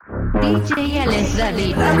DJ Alex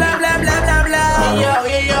David. Bla bla bla bla bla bla. Yo.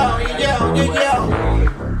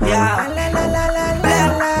 Ya.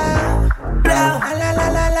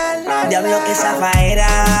 Diablo que zafaera.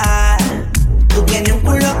 Tú tienes un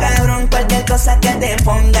culo cabrón, cualquier cosa que te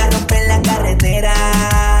ponga romper la carretera.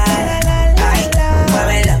 Ay,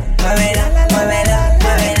 muévelo, muévelo, muévelo,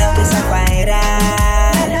 muévelo que zafaera.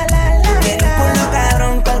 Tú tienes un culo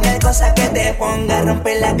cabrón, cualquier cosa que te ponga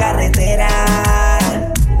romper la carretera.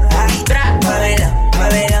 Ay, muévelo,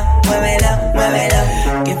 muévelo, muévelo,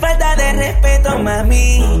 muévelo. Qué falta de respeto,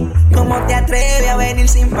 mami. ¿Cómo te atreves a venir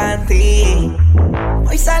sin panty?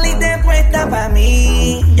 Hoy saliste puesta pa'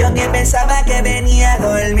 mí. Yo que pensaba que venía a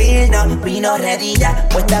dormir. No, vino redilla,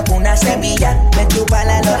 puesta con una semilla. Me chupa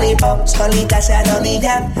la lollipop, solita se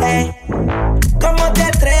arrodilla. Hey. ¿Cómo te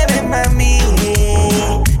atreves, mami,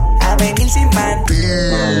 a venir sin panty?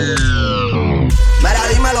 Mira,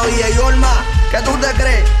 dímelo, DJ Olma, ¿qué tú te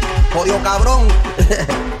crees? Jodido cabrón.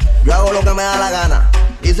 Yo hago lo que me da la gana.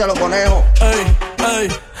 Díselo, conejo. Ey, ey.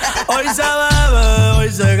 Hoy se bebe,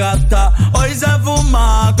 hoy se gasta, hoy se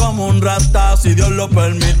fuma como un rata, si Dios lo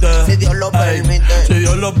permite. Si Dios lo permite. Ey, si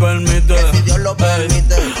Dios lo permite. Si Dios lo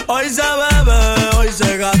permite. Ey. Hoy se bebe, hoy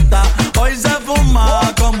se gasta, hoy se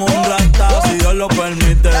fuma como un rata, si Dios lo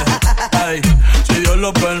permite. Ey, si Dios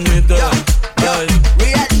lo permite. Real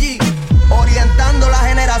G, orientando las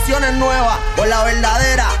generaciones nuevas por la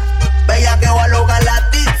verdadera. Bella que va a lograr la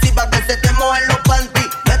tizi pa' que se te mojen los panties.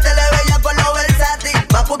 Métele bella con los versátil,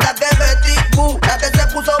 más puta que Betty Boo. La que se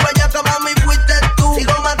puso bella que mami fuiste tú.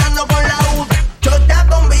 Sigo matando con la U. Chocha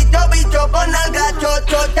con bicho, bicho con alga.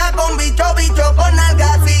 Chocha con bicho, bicho con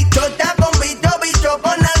alga. Sí, chocha con bicho, bicho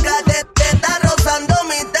con alga. Te está rozando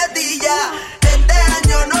mi tetilla. Este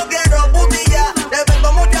año no quiero putilla. Te ven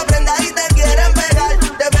con mucha prenda y te quieren pegar.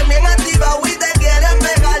 Te ven bien activa y te quieren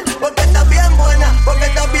pegar. Porque estás bien buena, porque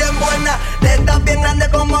estás bien buena. Tetas bien grande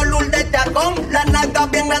como Lourdes Chacón. Las nalgas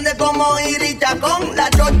bien grandes como Iris Chacón. La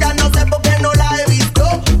chocha no sé por qué no la he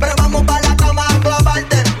visto, pero vamos pa' la cama a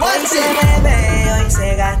clavarte. Hoy se bebe, hoy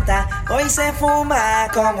se gasta, hoy se fuma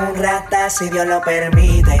como un rata, si Dios lo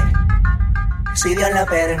permite. Si Dios lo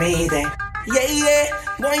permite. Yeah,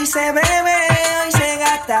 yeah. Hoy se bebe, hoy se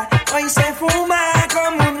gasta, hoy se fuma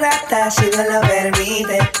como un rata, si Dios lo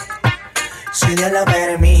permite. Si Dios lo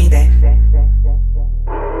permite.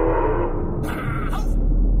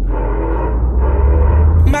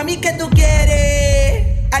 Mami, ¿qué tú quieres?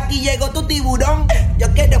 Aquí llegó tu tiburón.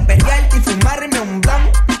 Yo quiero perrearte y fumarme un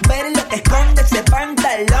blunt. Ver lo que esconde ese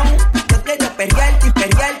pantalón. Yo quiero perrearte y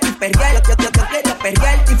perrearte y perrear. Yo quiero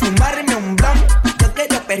perrearte y fumarme un blunt. Yo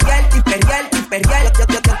quiero perrearte y perrearte y perrear. Yo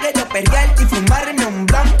quiero perrearte y fumarme un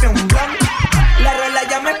blunt, un blunt. La rola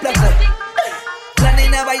ya me explotó. La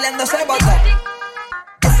nena bailando se botó.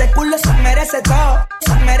 Ese culo se merece todo.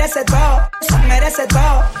 Se merece todo. Se merece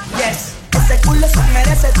todo. Yes. Ese culo se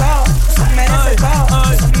merece todo, se merece todo,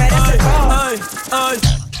 se merece todo.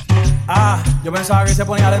 Ah, yo pensaba que se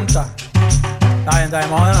ponía lenta. Está bien,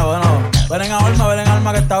 vamos de nuevo. Ven en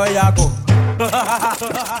alma que está bellaco.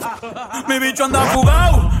 Mi bicho anda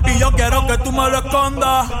jugado y yo quiero que tú me lo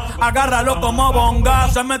escondas. Agárralo como bonga.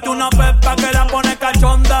 Se mete una pepa que la pone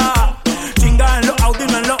cachonda. Chinga en los Audi,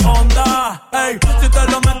 no en los Honda. Ey, si te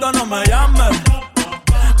lo meto no me llames,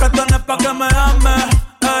 que esto no es pa' que me ames.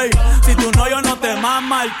 Ey, si tú no, yo no te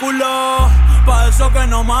mama el culo. Pa' eso que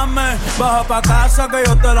no mames. Baja pa' casa que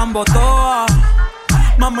yo te la embotoa.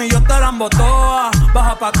 Mami, yo te la embotoa.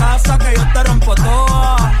 Baja pa' casa que yo te rompo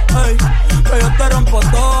toa. Ey, que yo te rompo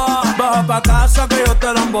toa. Baja pa' casa que yo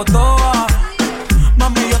te la embotoa.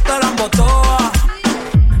 Mami, yo te la embotoa.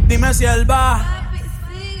 Dime si él va,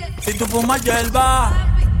 si tú fumas hierba.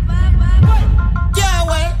 Yeah,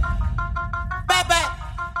 wey. Pepe.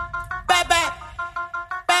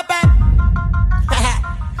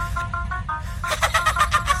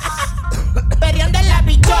 Perión de la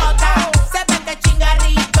bichota, se ve que chinga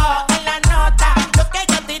rico en la nota. Yo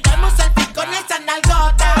quiero tirarme un selfie con esa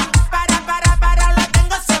nalgota. Para, lo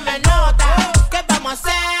tengo, se me nota. ¿Qué vamos a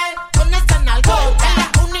hacer con esa nalgota?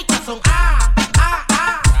 Las únicas son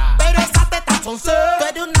pero esas tetas son C. Tú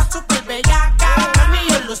eres una super bellaca, mami,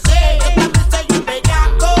 yo lo sé. Yo también soy un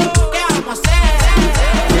bellaco. ¿Qué vamos a hacer?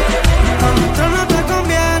 Tú no te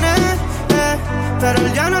conviene, pero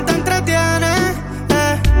él ya no te entretiene.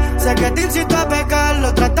 Sé que te incito a pecar,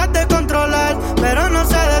 lo tratas de controlar, pero no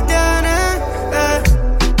se detiene.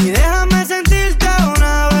 Y déjame sentirte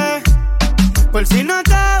una vez, por si no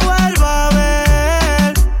te vuelvo a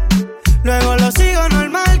ver. Luego lo sigo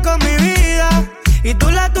normal con mi vida y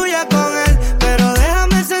tú la tuya con él. Pero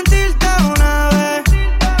déjame sentirte una vez,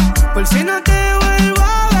 por si no te vuelvo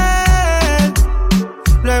a ver.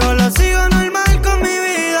 Luego lo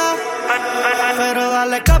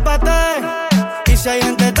si hay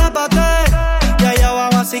gente, tápate. Y allá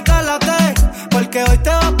abajo así cálate, porque hoy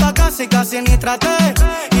te vas pa' casa y casi ni traté.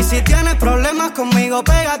 Y si tienes problemas conmigo,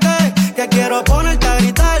 pégate, que quiero ponerte a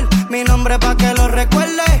gritar mi nombre pa' que lo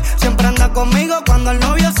recuerdes. Siempre anda conmigo cuando el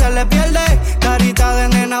novio se le pierde. Carita de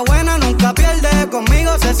nena buena nunca pierde.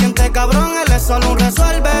 Conmigo se siente cabrón, él es solo un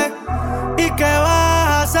resuelve. ¿Y qué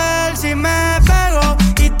vas a hacer si me pego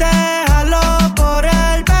y te jalo por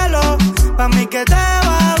el pelo? Pa' mí que te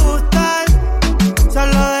va a gustar,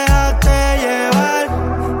 solo déjate llevar.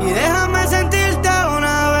 Y déjame sentirte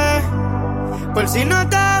una vez, por si no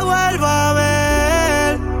te vuelvo a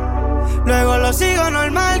ver. Luego lo sigo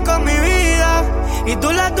normal con mi vida y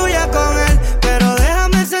tú la tuya con él. Pero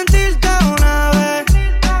déjame sentirte una vez,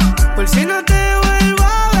 por si no te vuelvo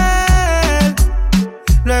a ver.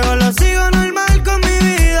 Luego lo sigo normal con mi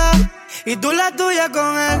vida y tú la tuya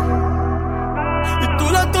con él. Y tú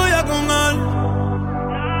la tuya con él.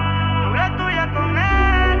 Tú la tuya con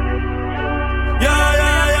él. Yeah,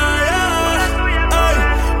 yeah, yeah, yeah.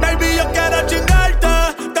 Ay, baby, yo quiero chingarte,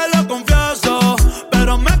 te lo confieso,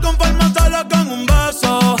 pero me conformo solo con un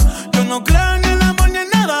beso. Yo no creo en el amor ni en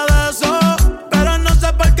nada de eso, pero no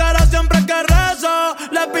sé por qué ahora siempre que rezo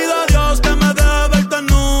le pido a Dios que me deje verte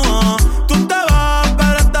nua. Tú te vas,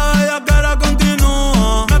 pero esta bellaquera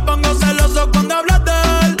continúa. Me pongo celoso cuando hablas de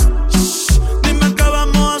él. Shh, dime qué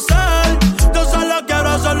vamos a hacer. Yo solo quiero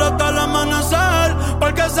hacerlo hasta el amanecer,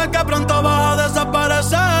 porque sé que pronto vas a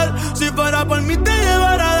desaparecer. Si fuera por mí te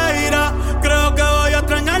llevara de ira. Creo que voy a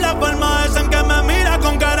extrañar la forma esa en que me mira,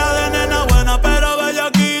 con cara de nena buena pero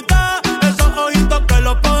bellaquita. Esos ojitos que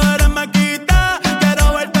los poderes me quita.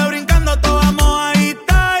 Quiero verte brincando toda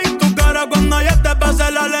mojadita, y tu cara cuando ya te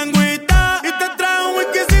pase la lengüita. Y te trae un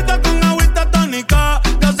whiskycito con agüita tónica.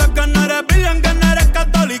 Yo sé que no eres virgen, que no eres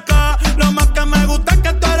católica. Lo más que me gusta es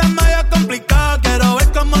que tú eres media complicada. Quiero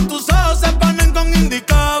ver cómo tus ojos se ponen con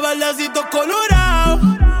indica. Verdecitos colorados,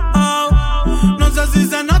 oh. No sé si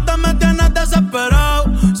se nota, me tienes desesperado.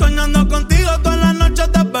 Soñando contigo todas las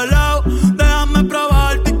noches desvelado. Déjame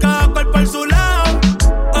probarte y cada cual por su lado.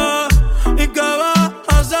 ¿Y qué vas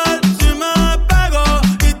a hacer si me pego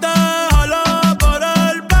y te jalo por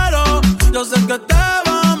el pelo? Yo sé que te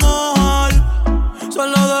va a mojar,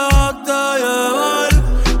 solo déjate llevar.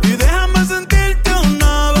 Y déjame sentirte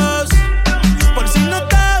una vez, por si no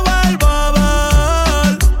te vuelvo a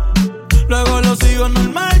ver. Luego lo sigo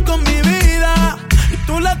normal con mi vida y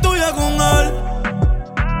tú la tuya con él.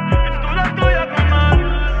 Tú la tuya con él.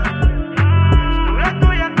 Tú la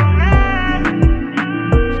tuya con él.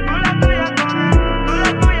 Tú la tuya con él. Tú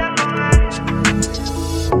la tuya con él.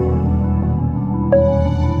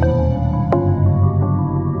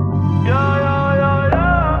 Yeah, yeah, yeah,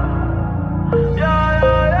 yeah. Yeah,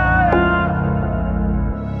 yeah, yeah, yeah.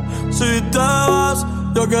 Si te vas,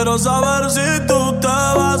 yo quiero saber si tú te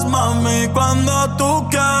vas, mami, cuando tú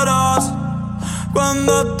quieras.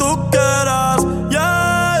 Cuando tú quieras,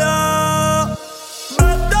 yeah, yeah.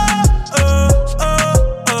 Vete,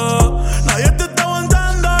 nadie te está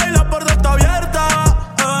aguantando y la puerta está abierta.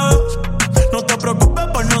 No te preocupes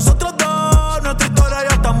por nosotros dos, nuestra historia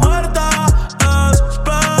ya está muerta.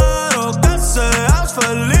 Espero que seas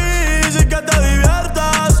feliz y que te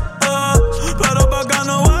diviertas, pero pa' que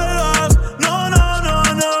no vuelvas, no, no, no,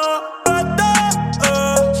 no. Vete,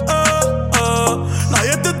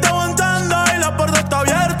 nadie te está aguantando y la puerta está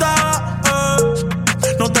abierta.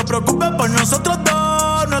 No te preocupes por nosotros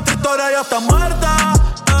dos, nuestra historia ya está muerta.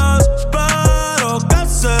 Espero que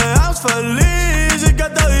seas feliz y que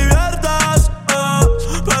te diviertas,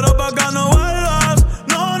 pero pa' que no vuelvas,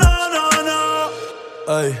 no, no, no,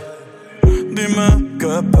 no. Ey, dime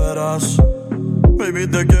qué esperas. Baby,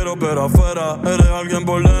 te quiero pero afuera. Eres alguien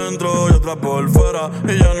por dentro y otra por fuera,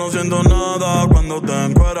 y ya no siento nada cuando te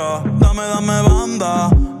encueras. Dame, dame banda,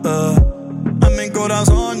 en mi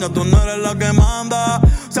corazón ya tú no eres la que manda.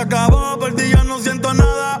 Se acabó, por ti ya no siento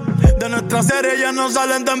nada. De nuestra serie ya no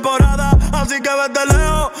sale en temporada. Así que vete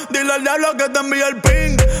lejos, dile al diablo que te envíe el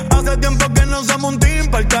ping. Hace tiempo que no somos un team.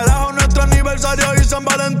 Pa'l carajo nuestro aniversario y San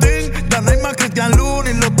Valentín. Ya no hay más Cristian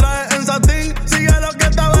Lunis, lo trae en satín. Sigue lo que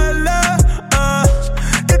está verde,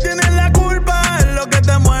 que tienes la culpa, es lo que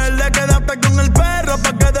te muerde. Quédate con el perro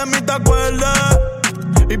pa' que de mí te acuerdes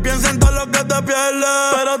y piensa en todo lo que te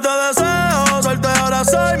pierdes. Pero te deseo suerte, ahora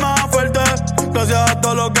soy más fuerte. Gracias a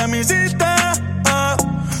todo lo que me hiciste,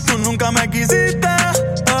 tú nunca me quisiste,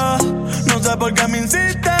 no sé por qué me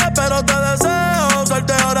insistes. Pero te deseo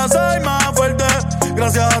suerte, ahora soy más fuerte.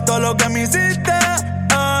 Gracias a todo lo que me hiciste,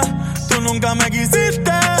 tú nunca me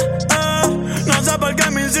quisiste, no sé por qué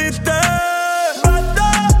me hiciste.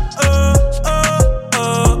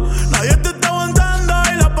 Nadie te está aguantando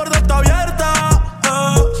y la puerta está abierta.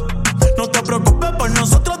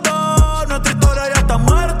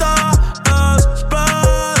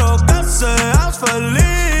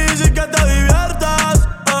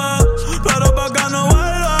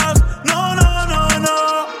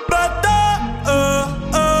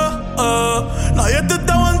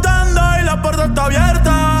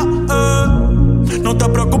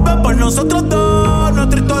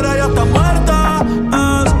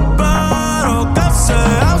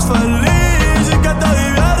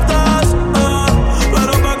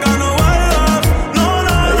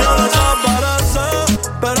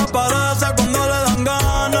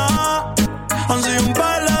 conocí un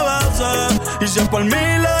par de veces y si es por mí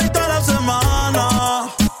le doy toda la semana.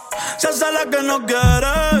 Se hace la que no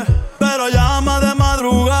quiere, pero llama de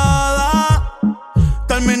madrugada.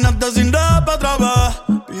 Terminaste sin rap otra vez,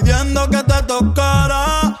 pidiendo que te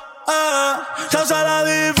tocara. Se hace la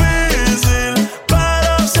difícil,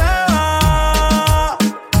 pero se va.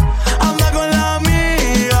 Anda con la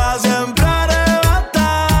amiga, siempre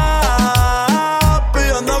arrebata,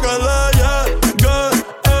 pidiendo que le llegue,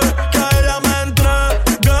 que ella me entregue,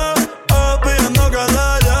 pidiendo que le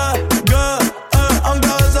llegue, aunque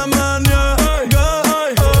a veces me niegue.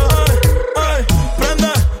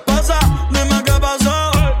 Prende, pasa, dime qué pasó.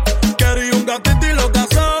 Quería un gatito y lo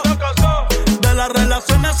casó. De las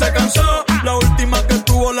relaciones se cansó. La última que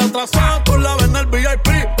tuvo la atrasó. Tú la ves en el VIP,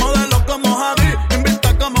 modelo como Javi,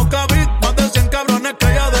 invita como Kavit. Más de 100 cabrones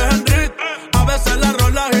que ella deja en rit. A veces la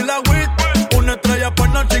rola y la wit. Una estrella pues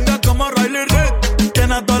no chinga como Riley Reid.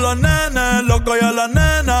 Tiene a todos los nenes locos y a las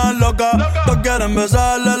nenas locas. Todos quieren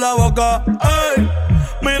besarle la boca. Ey,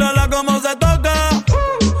 mírala cómo se toca.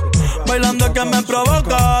 Bailando es que me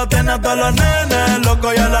provoca. Tiene a todos los nenes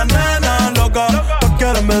locos y a las nenas locas. Todos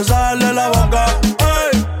quieren besarle la boca.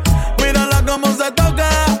 Ey, mírala cómo se toca.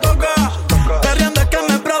 Perreando es que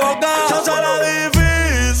me provoca. Se hace la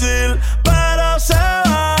difícil, pero se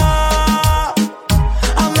va.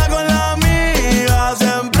 Anda con la amiga,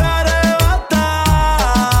 siempre arrebata,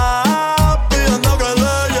 pidiendo que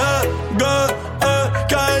le llegue,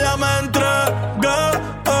 que ella me entregue,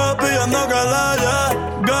 pidiendo que le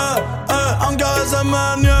llegue, aunque a veces me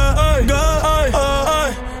niegue.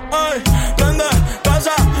 Prende,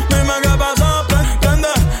 pasa, dime qué pasó.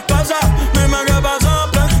 Prende, pasa, dime qué pasó.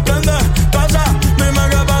 Prende, pasa, dime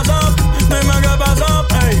qué pasó. Dime qué pasó.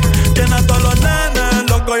 Ey, tiene a todos los nenes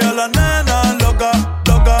locos y a las nenas locas.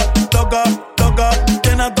 Loca, loca, loca.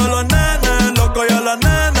 Tiene a todos los nenes locos y a las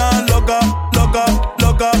nenas locas. Loca,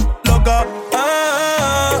 loca, loca.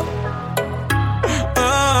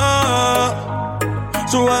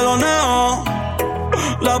 Sube los neos,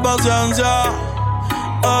 la paciencia.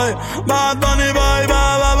 Ay, Bad Bunny, bye,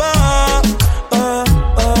 bye, bye, bye.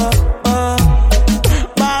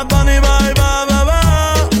 Bad Bunny, bye, bye, bye, bye.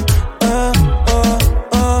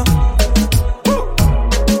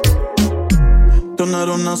 Tú no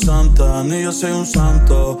eres una santa, ni yo soy un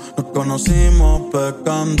santo. Nos conocimos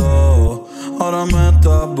pecando. Ahora me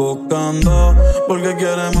estás buscando porque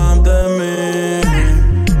quieres más de mí.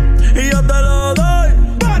 Y yo te lo doy.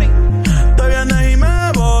 Te vienes y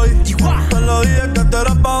me voy. Te lo dije que te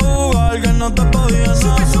eras pa' jugar, que no te podía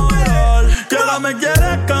enamorar. Y ahora me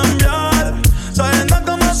quieres cambiar, sabiendo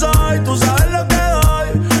cómo soy. Tú sabes lo que doy,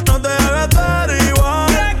 no te hagas estar igual.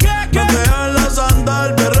 No te hagas la santa,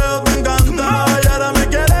 el perreo te encanta. Y ahora me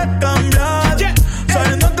quieres cambiar,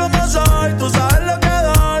 sabiendo cómo soy. Tú sabes lo que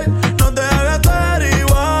doy, no te hagas estar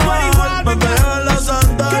igual. No te hagas la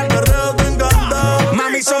santa, el perreo te encanta.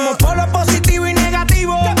 Mami, somos polo positivo y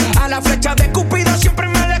negativo. A la flecha de Cupido siempre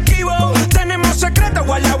me la esquivo. Tenemos secretos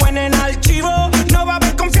guardados en el archivo. No va a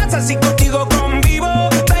haber confianza si contigo convivo.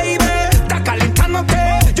 Baby, estás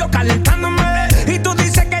calentándote, yo calentándome. Y tú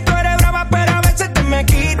dices que tú eres brava, pero a veces te me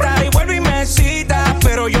quitas y vuelve y me citas.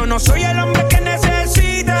 Pero yo no soy el hombre que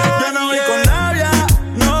necesita. Yo no voy con labia,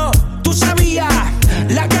 no. Tú sabías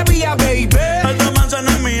la que había, baby. El romance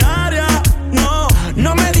no es mi área, no.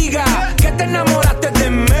 No me digas que te enamoraste de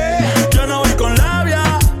mí. Yo no voy con labia,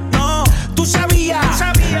 no. Tú sabías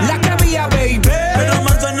la que había, baby. El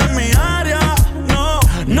romance no es mi área, no.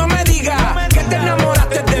 No me digas que te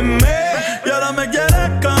enamoraste de mí. Y ahora me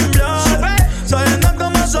quieres cambiar, sabiendo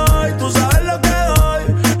cómo soy. Tú sabes lo que doy,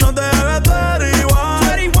 no te hagas estar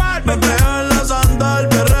igual. No te hagas la santa, el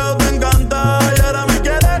perreo te encanta. Y ahora me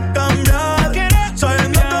quieres cambiar,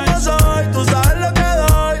 sabiendo cómo soy. Tú sabes lo que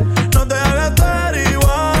doy, no te hagas estar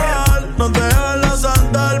igual. No te hagas la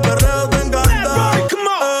santa, el perreo te encanta.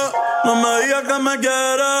 No me digas que me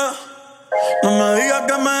quieres, no me digas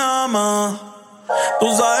que me amas. Tú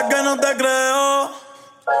sabes que no te creo,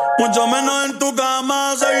 mucho menos en tu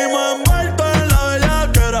cama. Seguimos envueltos en la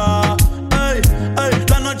bellaquera. Ey, ey,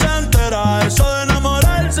 la noche entera. Eso de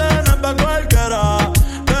enamorarse no es pa' cualquiera.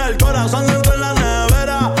 Que el corazón dentro en la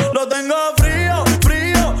nevera lo tengo frío,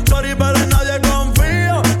 frío. Sorry, pero en nadie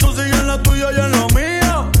confío. Tú sigues en lo tuyo, yo en lo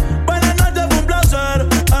mío. Buenas noches, fue un placer.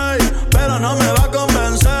 Ey, pero no me va a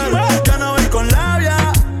convencer. Yo no voy con labia,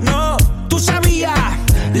 no. Tú sabías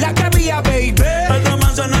la que había, baby. El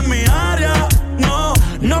romance no es mi área, no.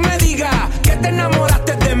 No me digas que te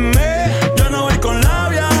enamoraste de mí. Yo no voy con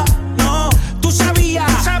labia, no. Tú sabías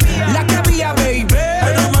la que había, baby.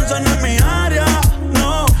 El romance no es mi área,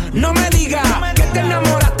 no. No me digas que te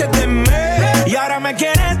enamoraste de mí. Y ahora me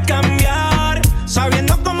quieres cambiar,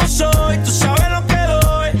 Sabiendo cómo soy, tú sabes lo que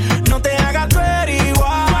doy. No te hagas tú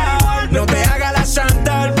igual. No te hagas la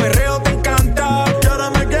santa, el perreo te encanta. Y ahora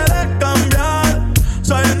me quieres cambiar.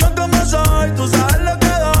 Sabiendo cómo soy, tú sabes lo que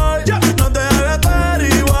doy. No te hagas tú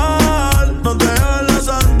igual. No te hagas la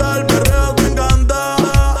santa, el perreo te encanta.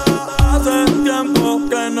 Hace tiempo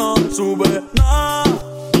que no sube nada.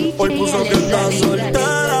 Hoy puso que está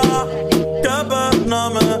soltera. Qué pena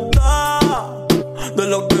me da de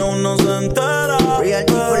lo que uno se entera. Real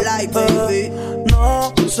for life, baby.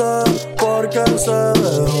 No sé por qué se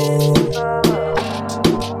dejó.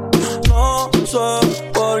 No sé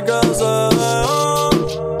por qué se dejó.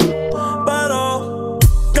 Pero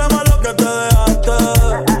qué malo que te dejaste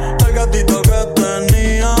el gatito que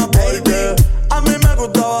tenía. Porque a mí me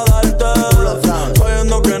gustaba darte,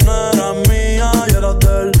 sabiendo que no era mía y eras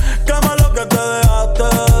de él. Qué malo que te dejaste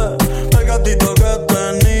el gatito que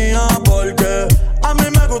tenía. Porque a mí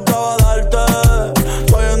me gustaba darte,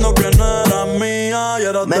 sabiendo que no era mía y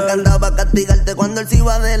eras de Me él. encantaba castigarte cuando él se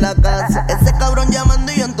iba de la casa. Ese cabrón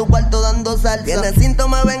llamando y yo en tu cuarto dando salsa. Tiene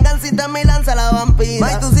síntomas de vengancita, mi lanza la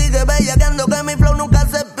vampira. Y tú sigues bellaqueando que mi flow nunca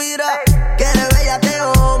se expira. Quieres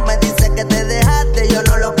bellaqueo, me dice que te dejaste, yo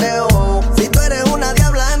no lo creo. Si tú eres una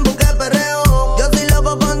diabla en busca de perreo, yo soy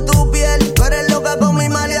loco con tu piel, tú eres loca con mi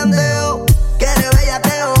maleanteo. Quieres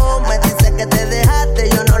bellaqueo, me dice que te dejaste,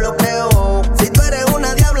 yo no lo creo. Si tú eres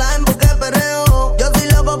una diabla en busca de perreo, yo soy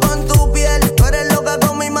loco con tu piel, tú eres loca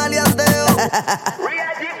con mi maleanteo.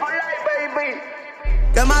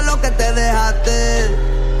 Qué malo que te dejaste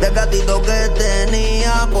del gatito que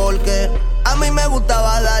tenía, porque a mí me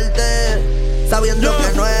gustaba darte, sabiendo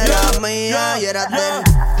que no era mía y eras de él.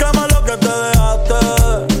 Qué malo que te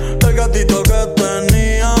dejaste del gatito que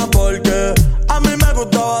tenía, porque a mí me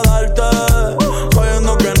gustaba darte,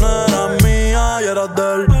 sabiendo que no era mía y eras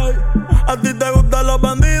de él. A ti te gustan los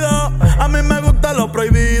bandidos, a mí me gustan los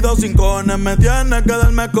prohibidos. Sin cojones me tienes,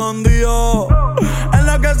 quedarme escondido en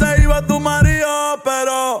la que se iba tu marido.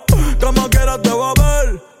 Pero como quiera te voy a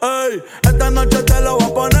ver, ey, esta noche te lo voy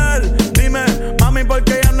a poner. Dime, mami, ¿por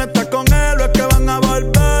qué ya no estás con él? ¿O es que van a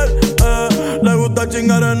volver? Le gusta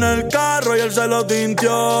chingar en el carro y él se lo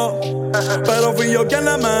tintió, pero fui yo quien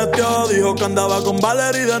le metió. Dijo que andaba con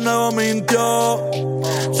Valerie y de nuevo mintió.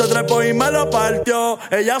 Se trepó y me lo partió.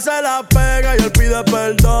 Ella se la pega y él pide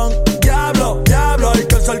perdón. Diablo, diablo, hay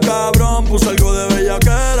que ser cabrón. Puso algo de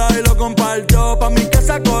bellaquera y lo compartió. Pa' mí que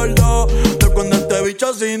se acordó de cuando este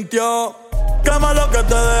bicho sintió. Qué malo que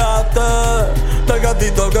te dejaste del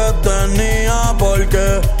gatito que tenía,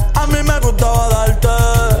 porque a mí me gustaba darte,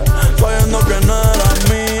 sabiendo que no eras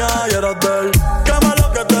mía y eras de él. Qué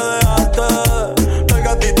malo que te dejaste del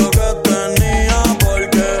gatito que tenía,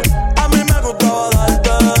 porque a mí me gustaba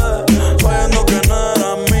darte, sabiendo que no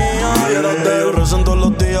eras mía y eras de él. Yo rezo todos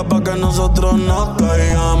los días pa' que nosotros no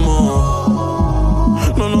caigamos.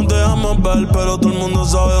 No nos dejamos ver, pero todo el mundo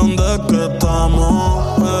sabe dónde es que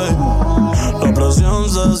estamos. Hey. La presión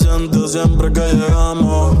se siente siempre que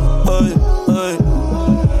llegamos. Hey, hey.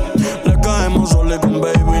 Le caemos solo y con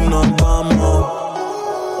baby nos vamos.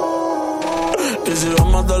 Y si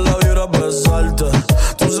vamos a dar la vibra a besarte,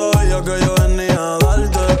 tú sabías que yo venía a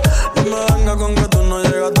darte. No me venga con que tú no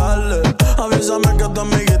llegas tarde. Avísame que tu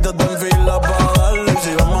amiguita está en fila para darle. Y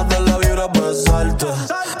si vamos a dar la vibra a besarte,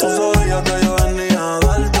 tú sabías que yo venía a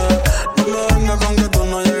darte. No me venga con que tú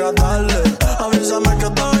no llegas tarde. Avísame que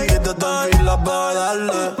tu amiguita está en fila para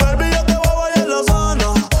darle. Baby, yo te voy a bailar la zona.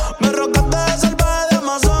 Me rocaste de salvaje de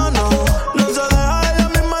Amazonas. No se deja, ella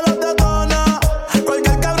misma los detona.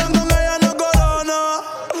 Cualquier cabrón con ella no corona.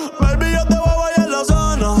 Baby, yo te voy a bailar la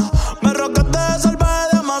zona. Me rocaste de salvaje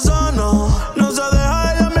de Amazonas. No se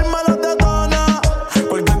deja, ella misma los detona.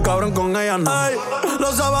 Cualquier cabrón con ella no. Ay,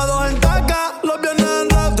 los sábados en taca, los viernes en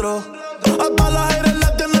retro. Hasta las aires le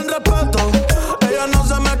tienen respeto. Ella no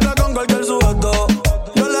se mezcla con cualquier sujeto.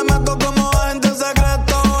 Yo le meto como agente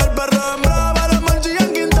secreto. El perro en brava, los manchillas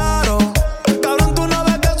en Quintaro. Cabrón, tú no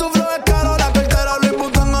ves que su flow es caro. La cartera Louis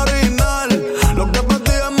Vuitton original. Lo que para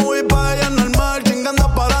ti es muy pa' ella es normal.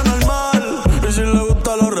 Chingando paranormal. Y si le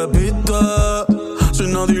gusta lo repite. Si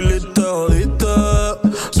no diliste, jodiste.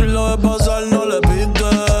 Si lo ves pasar, no le pite.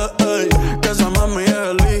 Ey, que esa mami es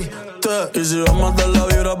elite. Y si vamos a dar la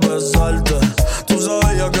vibra a besarte, tú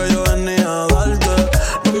sabías que yo venía a darte.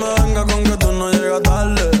 No me venga con que tú no llegas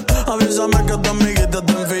tarde. Avísame que tu amiguita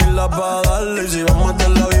está en fila para darle. Y si vamos a dar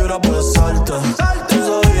la vibra a besarte, tú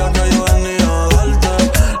sabías que yo venía a darte.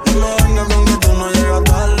 No me venga con que tú no llegas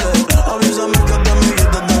tarde. Avísame que tu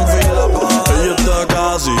amiguita está en fila para darle. Ella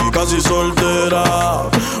está casi soltera.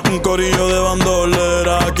 Un corillo de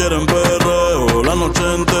bandolera. Quieren perreo la noche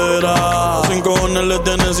entera. Sin cojones le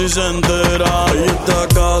tienen tiene si se entera. Ella está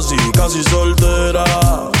casi soltera.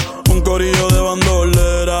 Un corillo de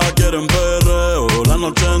bandolera. Quieren perreo la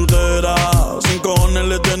noche entera. Sin cojones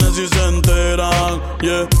le tiene si se enteran.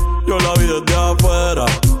 Yeah, yo la vi desde afuera.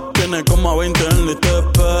 Tiene como a 20 en la y te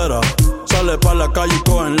espera. Sale pa' la calle y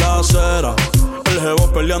coge en la acera. El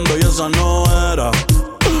jevo peleando y esa no era.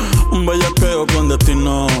 Un bellaqueo con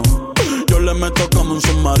destino. Yo le meto como un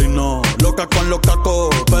submarino. Loca con los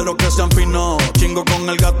cacos, pero que sean finos. Chingo con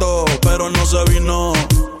el gato, pero no se vino.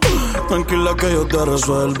 Tranquila que yo te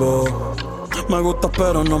resuelvo. Me gusta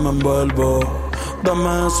pero no me envuelvo.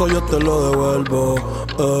 Dame eso, yo te lo devuelvo.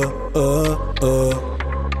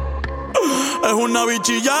 Es una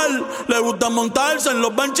bichillar, le gusta montarse en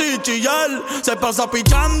los benches y chillar. Se pasa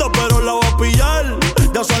pichando, pero la voy a pillar.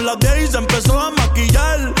 Ya son las 10 y se empezó a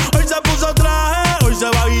maquillar. Hoy se puso traje, hoy se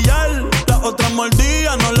va a guillar. Las otras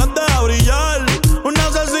mordidas no las deja brillar. Una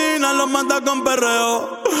asesina lo mata con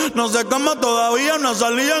perreo. No sé cómo todavía no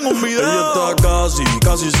salía en un video. Ella está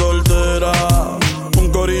casi soltera.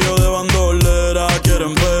 Un corillo de bandolera.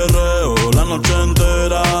 Quieren perreo la noche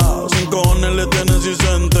entera. Sin cojones le tienen si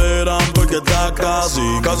se enteran. Porque está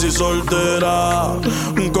casi soltera.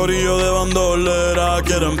 Un corillo de bandolera.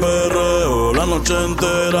 Quieren perreo la noche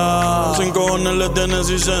entera. Sin cojones le tienen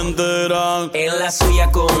si se enteran. En la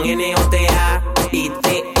suya con NOTA y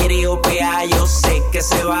TROPA. Yo sé que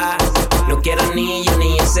se va. No quiero anillo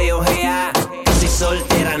ni ese ojea. Casi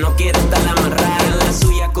soltera, no quiero estar amarrada. En la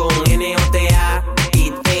suya con NOTA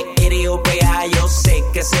y TROPA. Yo sé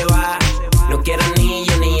que se va. No quiero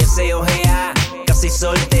anillo ni ese ojea. Casi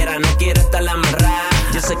soltera, no quiero estar amarrada.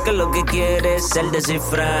 Yo sé que lo que quieres es el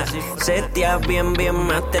descifrar. Setea bien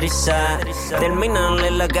masterizar.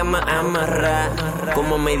 Terminarle la cama amarrar.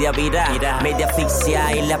 Como media vira, media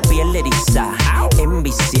asfixia y la piel eriza.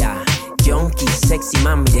 Envicia, junkie, sexy,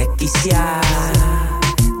 mami, desquicia.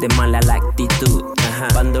 De mala la actitud.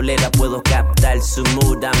 Bandolera puedo captar su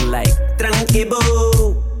mood. I'm like, tranqui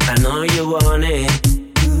boo, I know you want it.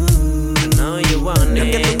 Lo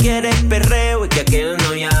que tú quieres perreo y que aquel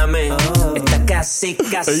no llame. Está casi.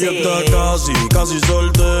 Ella está casi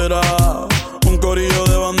soltera. Un corillo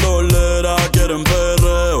de bandolera. Quieren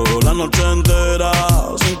perreo la noche entera.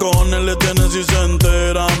 Sin cojones le tienen si se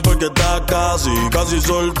enteran. Porque está casi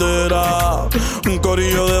soltera. Un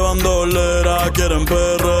corillo de bandolera. Quieren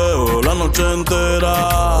perreo la noche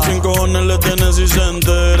entera. Sin cojones le tienen si se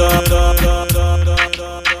enteran.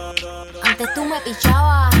 Antes tú me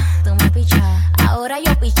pichabas. Ahora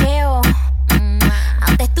yo picheo.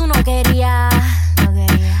 Antes tú no querías.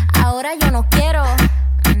 Ahora yo no quiero.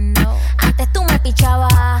 Antes tú me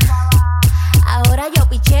pichabas. Ahora yo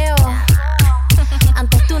picheo.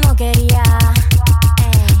 Antes tú no querías.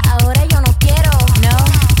 Ahora yo no quiero. No,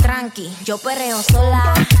 tranqui, yo perreo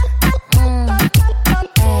sola.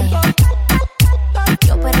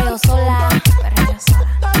 Yo perreo sola.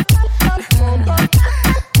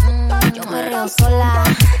 Yo perreo sola.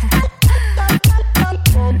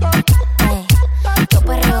 Yo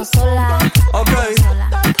perreo sola.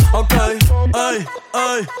 Ok,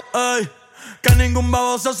 ey. Que ningún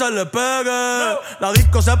baboso se le pegue. La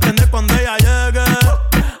disco se prende cuando ella llegue.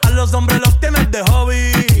 A los hombres los tienes de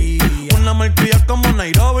hobby. Una malcria como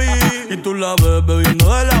Nairobi. Y tú la ves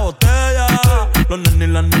bebiendo de la botella. Los nenes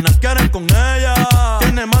y las nenas quieren con ella.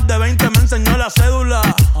 Tiene más de 20, me enseñó la cédula.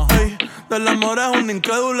 Ey, del amor es una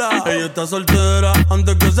incrédula. Ella está soltera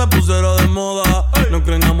antes que se pusiera de moda. No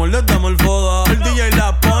creen amor, le damos el foda. El DJ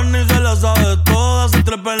la pone y se la sabe toda. Se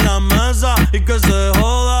trepa en la mesa y que se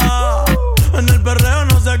joda. En el perreo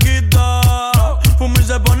no se quita. Fuma y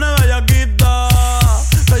se pone bellaquita.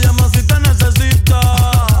 Te llama si te necesita.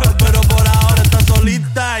 Pero por ahora está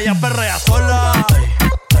solita. Ella perrea sola.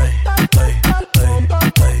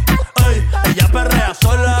 Ella perrea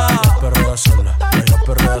sola. Ella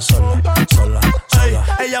perrea sola.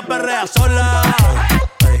 Ella perrea sola.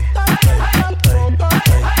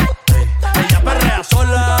 Ella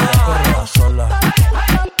perrea sola.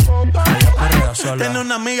 Tiene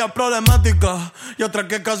una amiga problemática y otra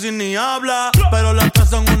que casi ni habla, pero las tres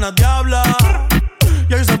son una diabla.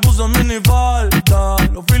 Y ahí se puso minifalda.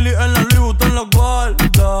 Los Phillies en la Louis Vuitton los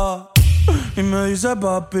guarda. Y me dice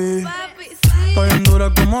papi, estoy bien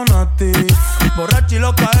dura como Nati. Borracha y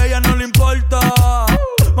loca, a ella no le importa.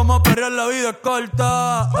 Vamos a perrear, la vida es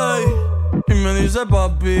corta. Ey. Y me dice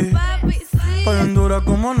papi, estoy bien dura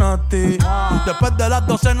como Nati. Después de las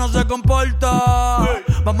 12 no se comporta.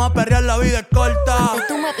 Vamos a perrear, la vida es corta. Antes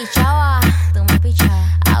tú me pichabas.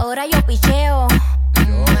 Ahora yo picheo.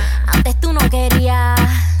 Antes tú no querías.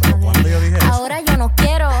 Ahora yo no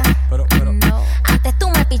quiero. Antes tú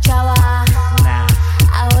me pichabas.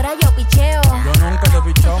 Ahora yo picheo. Yo nunca te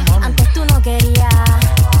pichaba.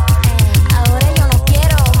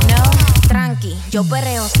 Yo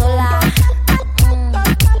perreo sola.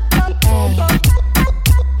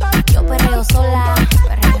 Yo perreo sola.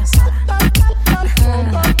 Perreo sola.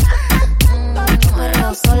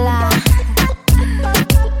 Perreo sola.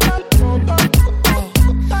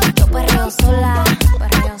 Yo perreo sola.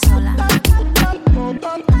 Perreo sola.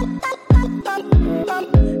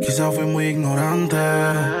 Quizás fui muy ignorante.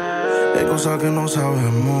 Hay cosas que no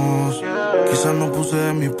sabemos. Quizás no puse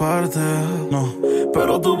de mi parte. No,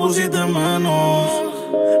 pero tú pusiste menos.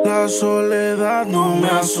 La soledad no me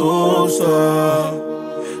asusta,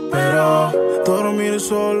 pero dormir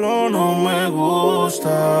solo no me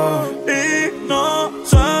gusta. Y no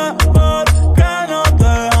sé por qué no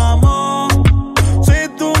te amo. Si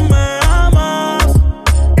tú me amas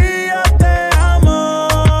y yo te amo.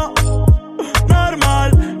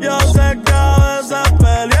 Normal, yo sé que a veces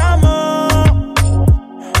peleamos,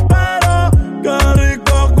 pero qué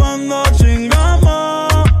rico cuando chingamos.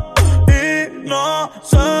 Y no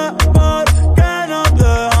sé por qué no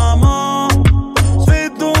te amo. Si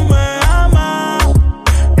tú me amas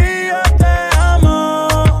y yo te amo.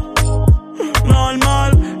 Normal,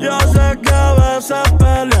 yo sé que a veces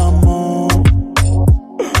peleamos,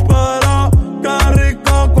 pero qué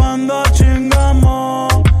rico cuando chingamos.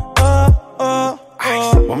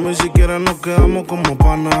 Mami, si quieres nos quedamos como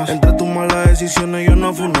panas. Entre tus malas decisiones yo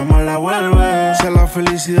no fui una mala vuelve. Si a la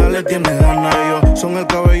felicidad le tienes ganas, yo son el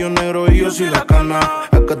cabello negro y yo soy la cana.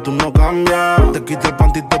 Es que tú no cambias. Te quita el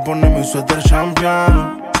panty y te pones mi suéter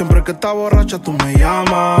champion. Siempre que estás borracha tú me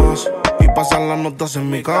llamas y pasan las notas en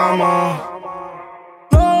mi cama.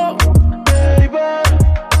 No, baby,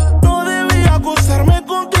 no debía acostarme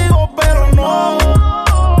contigo, pero no.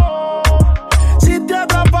 Si te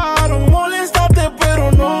atraparon, moléstate,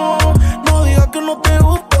 pero no. No digas que no te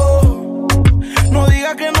gustó. No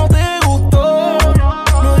digas que no te gustó.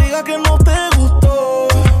 No digas que no te gustó.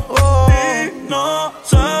 Y no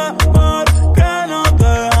sé por qué no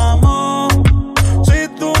te amo. Si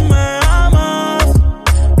tú me amas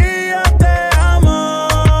y yo te amo.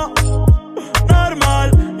 Normal,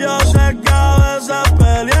 yo sé que a veces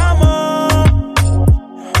peleamos,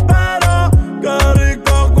 pero qué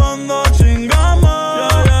rico cuando chingamos.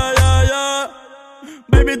 Yeah.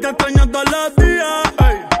 Baby, te extraño todos los días.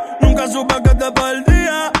 Ey, nunca supe que te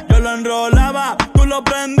perdía. Yo lo enrolaba, tú lo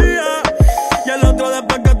prendías. Y el otro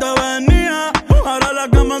después que te venía. Ahora la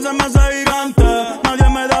cama se me hace gigante. Nadie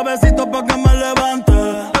me da besitos pa' que me levante.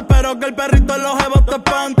 Espero que el perrito en los jebos te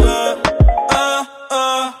espante.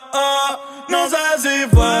 No sé si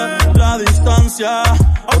fue la distancia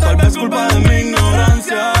o tal vez culpa de mi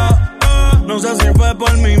ignorancia. No sé si fue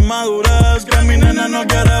por mi madurez que mi nena no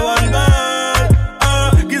quiere volver.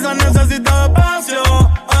 Quizás necesita espacio,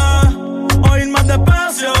 o ir más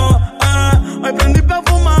despacio. Hoy prendí pa'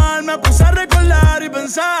 fumar, me puse a recordar y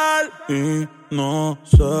pensar. Y no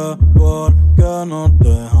sé por qué no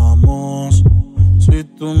dejamos. Si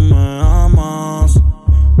tú me amas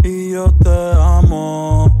y yo te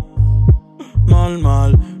amo.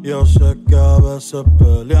 Normal, yo sé que a veces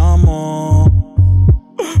peleamos,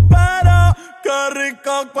 pero qué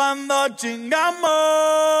rico cuando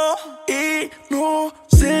chingamos. Y no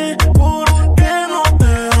sé por qué no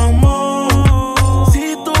te amo.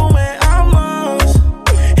 Si tú me amas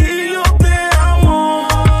y yo te amo.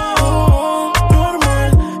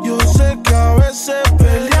 Normal, yo sé que a veces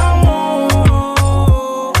peleamos,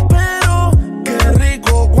 pero qué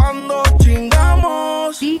rico cuando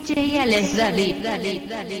chingamos. DJ Alex David.